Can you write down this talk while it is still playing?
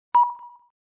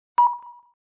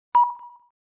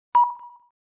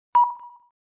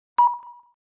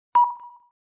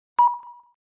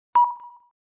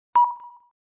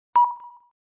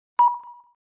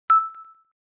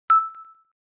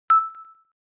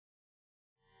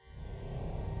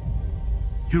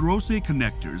Hirose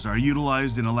connectors are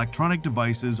utilized in electronic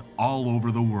devices all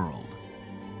over the world.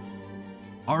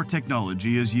 Our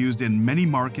technology is used in many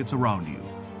markets around you,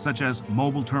 such as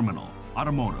mobile terminal,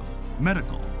 automotive,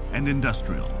 medical, and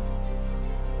industrial.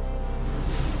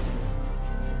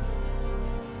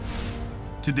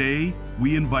 Today,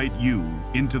 we invite you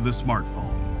into the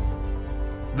smartphone.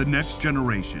 The next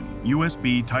generation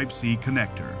USB Type-C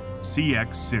connector,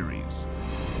 CX series.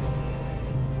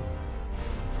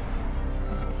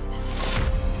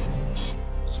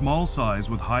 Small size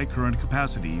with high current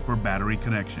capacity for battery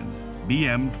connection,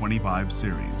 BM25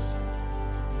 series.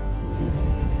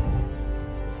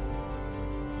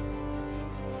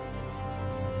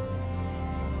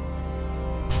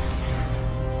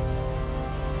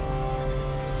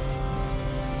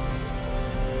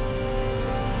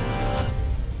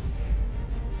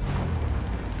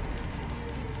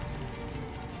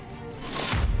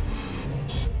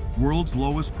 World's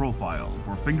lowest profile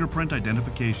for fingerprint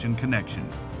identification connection,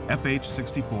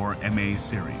 FH64MA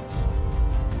series.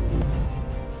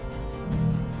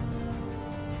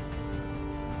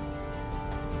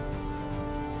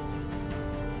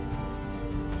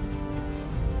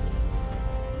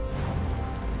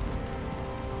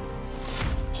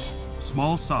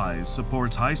 Small size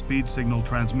supports high-speed signal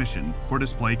transmission for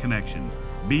display connection,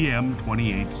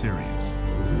 BM28 series.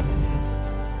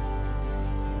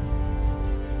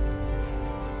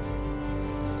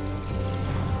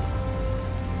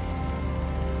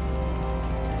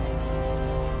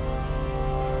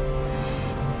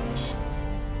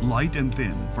 Light and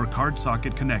thin for card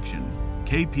socket connection,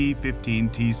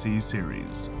 KP15TC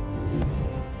series.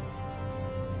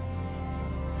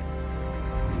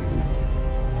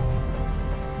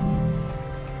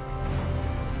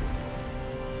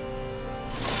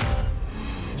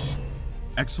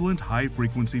 Excellent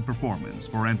high-frequency performance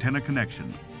for antenna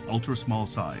connection, ultra-small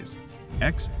size,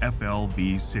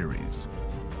 XFLV series.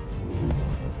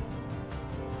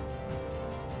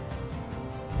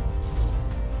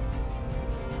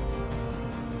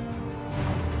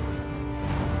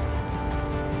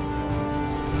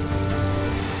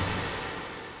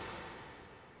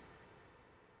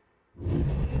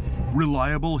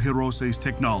 Reliable Hirose's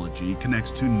technology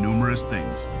connects to numerous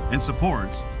things and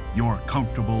supports your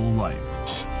comfortable life.